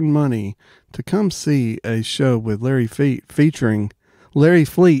hard-earned money to come see a show with Larry Fleet featuring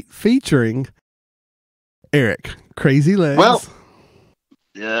Eric Crazy Legs? Well,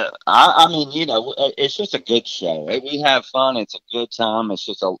 yeah, I mean, it's just a good show. We have fun. It's a good time. It's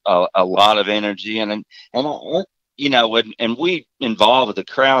just a lot of energy, and we involve the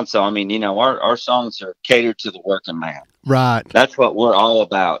crowd. So I mean, our songs are catered to the working man. Right. That's what we're all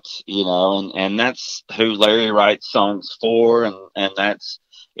about, and that's who Larry writes songs for, and that's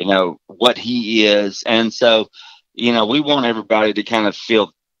what he is, and so we want everybody to kind of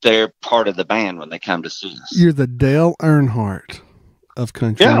feel they're part of the band when they come to see us. You're the Dale Earnhardt of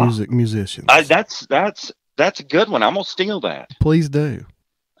country music musicians. That's a good one. I'm gonna steal that. Please do.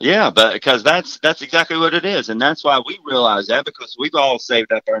 Yeah, but because that's exactly what it is, and that's why we realize that, because we've all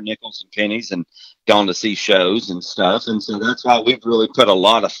saved up our nickels and pennies and gone to see shows and stuff, and so that's why we've really put a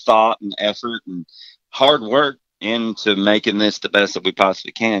lot of thought and effort and hard work into making this the best that we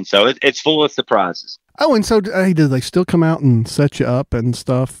possibly can. So it's full of surprises. Oh, and so do they still come out and set you up and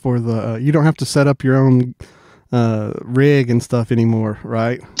stuff for the? You don't have to set up your own rig and stuff anymore,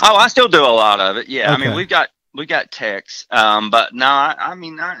 right? Oh, I still do a lot of it. Yeah, Okay. I mean we got techs, but no,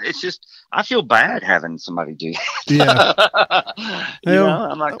 it's just I feel bad having somebody do that. Yeah.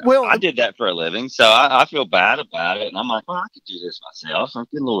 I'm like, well, I did that for a living, so I feel bad about it, and I'm like, well, I could do this myself. Oh,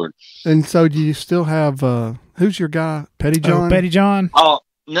 good Lord. And so do you still have who's your guy, Petty John? Petty John. Oh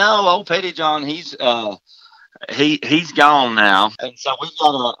no, old Petty John, he's gone now, and so we've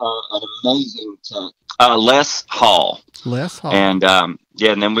got an amazing tech, Les Hall. Les Hall. And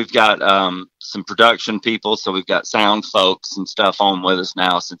and then we've got some production people, so we've got sound folks and stuff on with us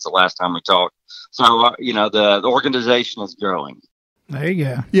now since the last time we talked. So the organization is growing. There you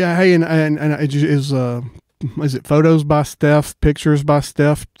go. Yeah. Hey, and is it photos by Steph, pictures by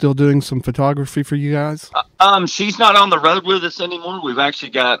Steph, still doing some photography for you guys? She's not on the road with us anymore. We've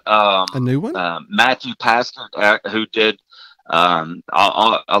actually got a new one, Matthew Pastor, who did a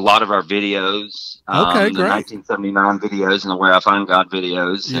lot of our videos. Okay, the great. 1979 videos and the Where I Find God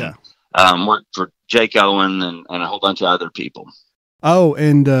videos. Yeah. And worked for Jake Owen and a whole bunch of other people. Oh,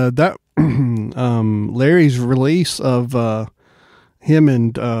 and that Larry's release of him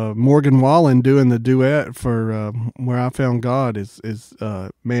and Morgan Wallen doing the duet for Where I Found God is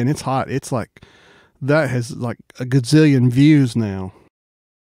man, it's hot. It's like that has like a gazillion views now.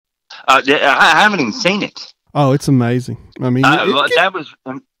 I haven't even seen it. Oh, it's amazing. I mean, that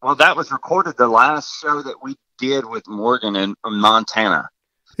was recorded the last show that we did with Morgan in Montana.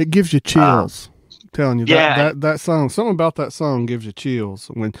 It gives you chills. I'm telling you, yeah, that song, something about that song gives you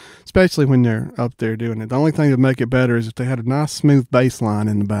chills especially when they're up there doing it. The only thing to make it better is if they had a nice smooth bass line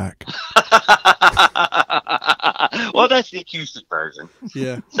in the back. Well, that's the acoustic version.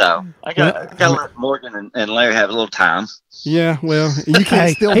 Yeah. So I got to let Morgan and Larry have a little time. Yeah, well, you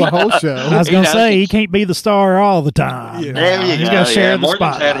can't steal the whole show. I was going to say, he can't be the star all the time. Yeah. There you He's go. got to share the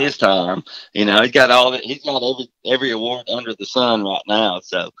Morgan's spotlight. had his time. He's got he's got every award under the sun right now.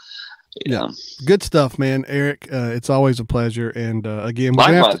 So, yeah, good stuff, man. Eric, it's always a pleasure. And again,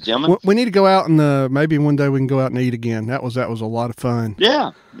 likewise, gentlemen. We need to go out and maybe one day we can go out and eat again. That was a lot of fun.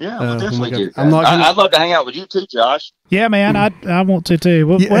 Yeah, we'll definitely do that. I'd love to hang out with you too, Josh. Yeah, man, I want to too.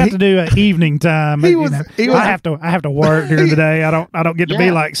 We'll have to do an evening time. I have to work during the day. I don't get to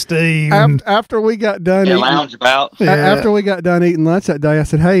be like Steve. After we got done, lounge about. Yeah. After we got done eating lunch that day, I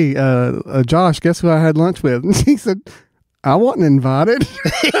said, "Hey, Josh, guess who I had lunch with?" And he said, "I wasn't invited."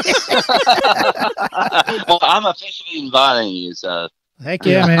 Well, I'm officially inviting you, so. Heck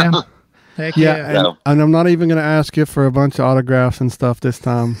yeah, man. Heck yeah. And I'm not even going to ask you for a bunch of autographs and stuff this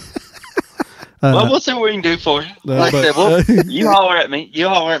time. Well, we'll see what we can do for you. Like I said, you holler at me.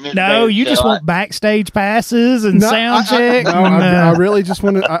 No, you just want backstage passes and sound check. I really just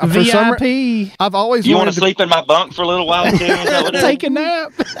want to VIP. I've always you want to sleep in my bunk for a little while too? Take a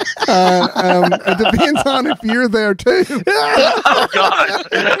nap. It depends on if you're there too. Oh God.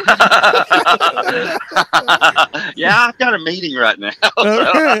 Yeah, I've got a meeting right now.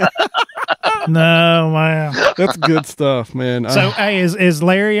 Okay. No, man. That's good stuff, man. So, hey, is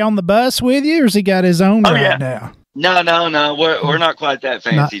Larry on the bus with you, or has he got his own right now? No. We're not quite that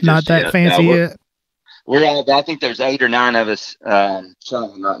fancy. Not that yet. fancy yet. We're I think there's 8 or 9 of us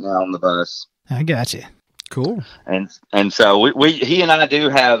traveling right now on the bus. I got you. Cool. And so he and I do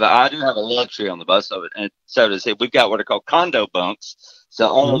have a luxury on the bus, so to say, we've got what are called condo bunks. So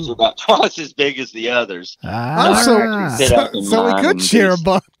ours are about twice as big as the others. So we could share a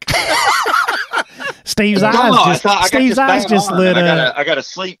bunk. Steve's eyes just lit up. I got to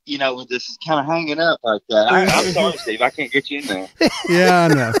sleep, with this kind of hanging up like that. I'm sorry, Steve. I can't get you in there. Yeah,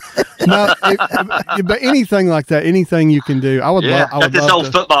 I know. No, but anything like that, anything you can do, I would love. Got this old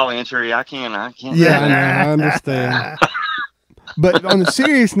football injury. I can't. Yeah, I understand. But on a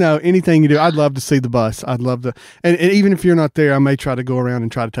serious note, anything you do, I'd love to see the bus. I'd love to, and even if you're not there, I may try to go around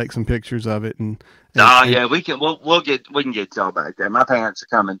and try to take some pictures of it. We can. We can get y'all back there. My parents are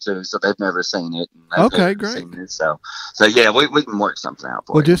coming too, so they've never seen it. Okay, great. So yeah, we can work something out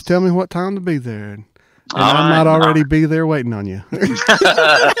for you. Well, just tell me what time to be there, and I might already be there waiting on you.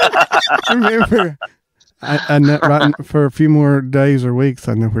 Remember, I know, right, for a few more days or weeks,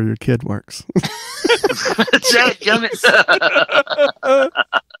 I know where your kid works.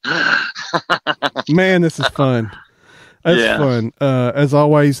 Man, this is fun. That's fun. As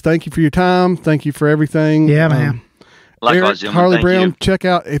always, thank you for your time. Thank you for everything. Yeah, man. Likewise, Eric, Harley-Brown, check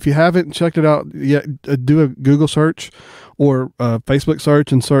out, if you haven't checked it out yet, do a Google search or Facebook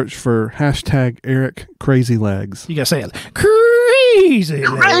search and search for hashtag Eric Crazy Legs. You got to say it. Crazy.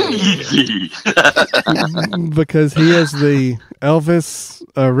 Because he is the Elvis,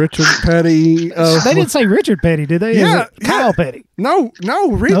 Richard Petty. They didn't say Richard Petty, did they? Yeah, Kyle Petty. No,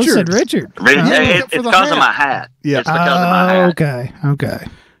 Richard. No, said Richard. It's because of my hat. Yeah. It's because of my hat. Okay.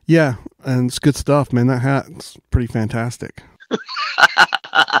 Yeah, and it's good stuff, man. That hat's pretty fantastic.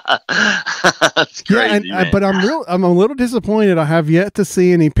 That's crazy, but I'm a little disappointed. I have yet to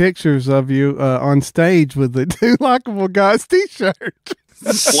see any pictures of you on stage with the Two Likeable Guys t-shirt.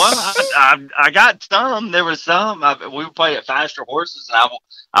 Well, I got some. There was some. We would play at Faster Horses, and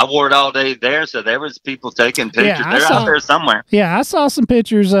I wore it all day there. So there was people taking pictures. They're out there somewhere. Yeah, I saw some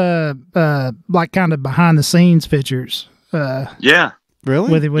pictures, like kind of behind the scenes pictures. Yeah.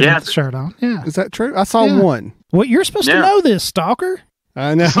 Really? With the shirt on. Yeah. Is that true? I saw one. Well, you're supposed to know this, stalker.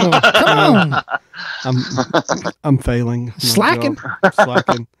 I know. Come on. I'm failing. Slacking.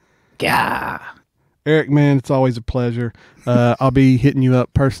 Yeah. Eric, man, it's always a pleasure. I'll be hitting you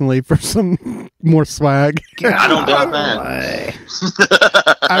up personally for some more swag. I don't doubt that.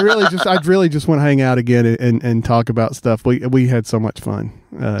 I really just want to hang out again and talk about stuff. We had so much fun.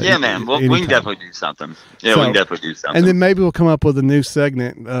 Yeah, man. Well, we can definitely do something. Yeah, we can definitely do something. And then maybe we'll come up with a new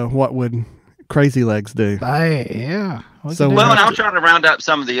segment. What would Crazy Legs do? Yeah. And I'm trying to round up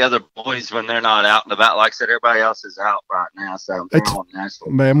some of the other boys when they're not out and about. Like I said, everybody else is out right now, so they're all in Nashville.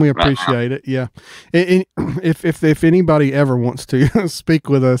 Man, we appreciate it. Yeah, and if anybody ever wants to speak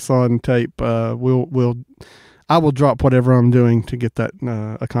with us on tape, I will drop whatever I'm doing to get that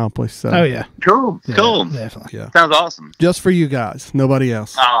accomplished. So. Oh yeah, cool, definitely. Yeah, sounds awesome. Just for you guys, nobody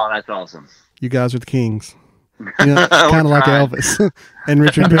else. Oh, that's awesome. You guys are the kings. Kind of like Elvis and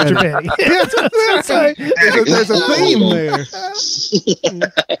Richard Petty. There's a theme there.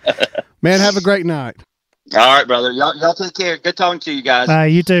 Man, have a great night. All right, brother. Y'all take care. Good talking to you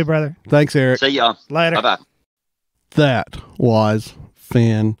guys. You too, brother. Thanks, Eric. See y'all later. Bye-bye. That was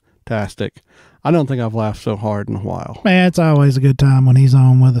fantastic. I don't think I've laughed so hard in a while. Man, it's always a good time when he's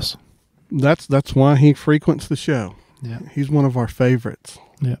on with us. That's why he frequents the show. Yeah, he's one of our favorites.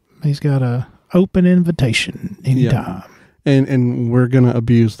 Yeah, he's got a open invitation anytime. And we're going to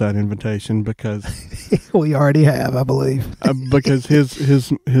abuse that invitation because we already have, I believe. Because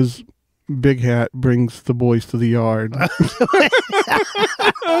his big hat brings the boys to the yard.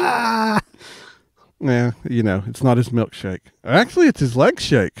 Yeah, it's not his milkshake. Actually, it's his leg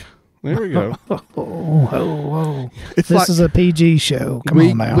shake. There we go. This is a PG show. Come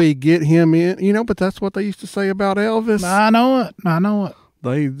on now. We get him in, but that's what they used to say about Elvis. I know it.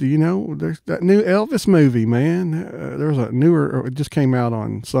 There's that new Elvis movie, man. There's a newer, it just came out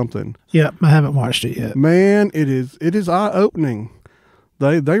on something. Yep, I haven't watched it yet. Man, it is eye-opening.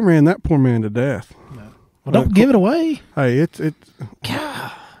 They ran that poor man to death. No. Well, don't give it away. Hey, it's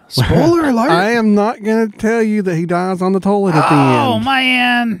God, Spoiler alert. I am not going to tell you that he dies on the toilet at the end. Oh,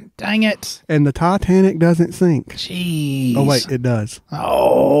 man. Dang it. And the Titanic doesn't sink. Jeez. Oh, wait, it does.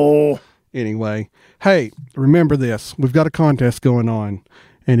 Oh. Anyway, hey, remember this. We've got a contest going on.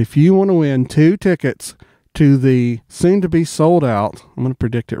 And if you want to win 2 tickets to the soon-to-be sold out, I'm going to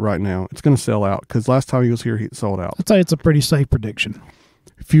predict it right now. It's going to sell out because last time he was here, he sold out. I'd say it's a pretty safe prediction.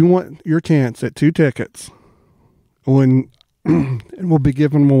 If you want your chance at 2 tickets, when we'll be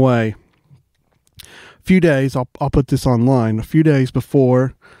giving them away a few days, I'll put this online, a few days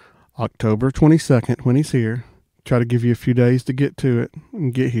before October 22nd when he's here. Try to give you a few days to get to it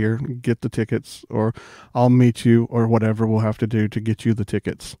and get here, get the tickets, or I'll meet you or whatever we'll have to do to get you the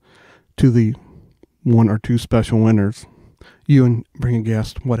tickets to the 1 or 2 special winners. You and bring a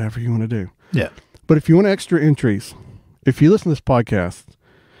guest, whatever you want to do. Yeah. But if you want extra entries, if you listen to this podcast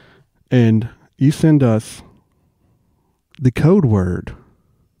and you send us the code word,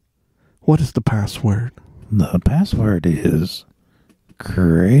 what is the password? The password is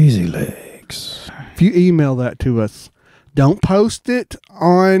Crazy Legs. If you email that to us, don't post it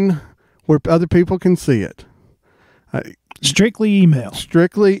on where other people can see it. Strictly email.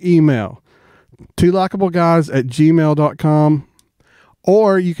 Strictly email. TwoLikeableGuys@gmail.com,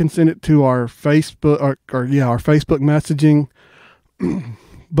 or you can send it to our Facebook our Facebook messaging.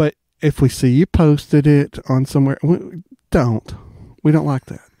 But if we see you posted it on somewhere, we don't like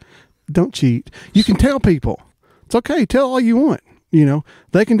that. Don't cheat. You can tell people. It's okay. Tell all you want. You know,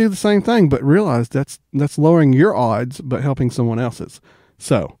 they can do the same thing, but realize that's lowering your odds, but helping someone else's.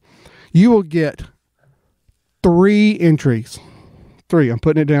 So you will get 3 entries. 3. I'm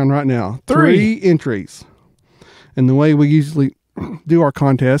putting it down right now. 3 entries. And the way we usually do our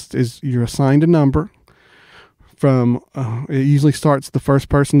contest is you're assigned a number from, it usually starts, the first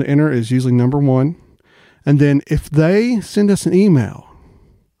person to enter is usually number 1. And then if they send us an email,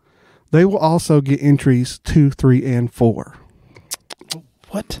 they will also get entries 2, 3, and 4.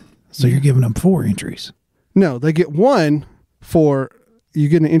 What? So you're giving them 4 entries? No, they get 1 for, you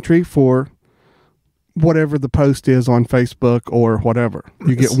get an entry for whatever the post is on Facebook or whatever.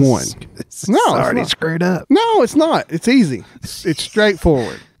 You get 1. No, it's already screwed up. No, it's not. It's easy. It's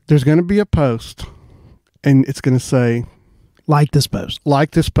straightforward. There's going to be a post, and it's going to say, like this post.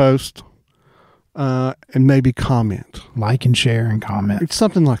 Like this post, and maybe comment. Like and share and comment. It's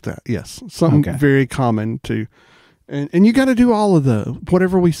something like that, yes. Something very common to, and you got to do all of the,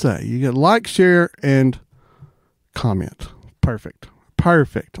 whatever we say. You got like, share, and comment. Perfect.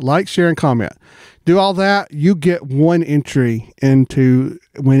 Like, share, and comment. Do all that, you get 1 entry into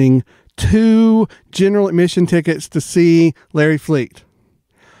winning 2 general admission tickets to see Larry Fleet.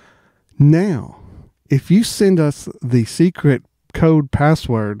 Now, if you send us the secret code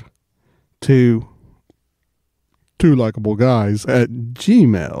password to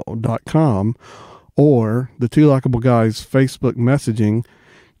TwoLikeableGuys@gmail.com or the TwoLikeableGuys Facebook messaging,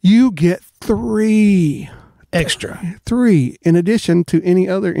 you get 3 extra. 3 in addition to any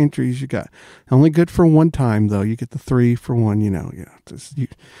other entries you got. Only good for 1 time though. You get the 3 for 1, you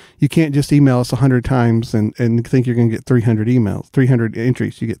can't just email us 100 times and think you're going to get 300 emails, 300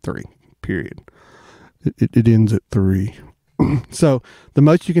 entries. You get 3, period. It ends at 3. So the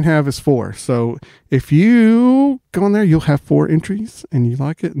most you can have is 4. So if you go on there, you'll have 4 entries and you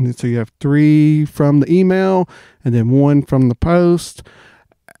like it. And so you have 3 from the email and then 1 from the post.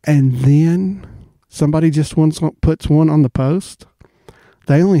 And then somebody just puts 1 on the post.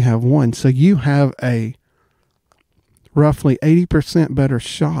 They only have 1. So you have a roughly 80% better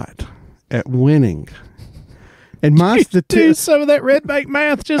shot at winning. And my do some of that redbank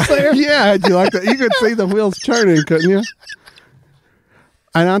math just there. Yeah, you like that? You could see the wheels turning, couldn't you?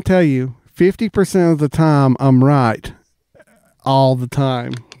 And I'll tell you, 50% of the time, I'm right all the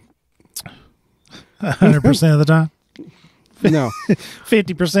time. 100% of the time? No.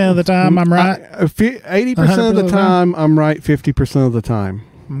 50% of the time, I'm right? 80% of the time, I'm right 50% of the time.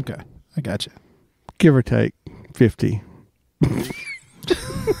 Okay, I got you. Give or take 50.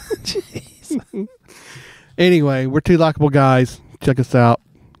 Jeez. Anyway, we're 2 Likeable Guys. Check us out.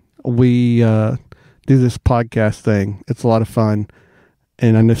 We do this podcast thing. It's a lot of fun.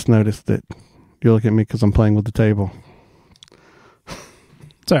 And I just noticed that you look at me because I'm playing with the table.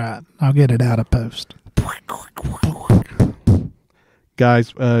 It's all right. I'll get it out of post.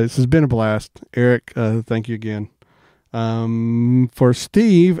 Guys, this has been a blast. Eric, thank you again. For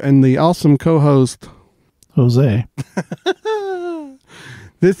Steve and the awesome co-host, Jose.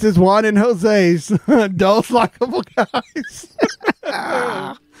 This is Juan and Jose's Those Likeable Guys.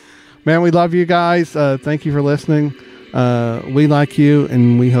 Man, we love you guys. Thank you for listening. We like you,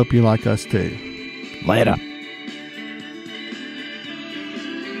 and we hope you like us too. Later.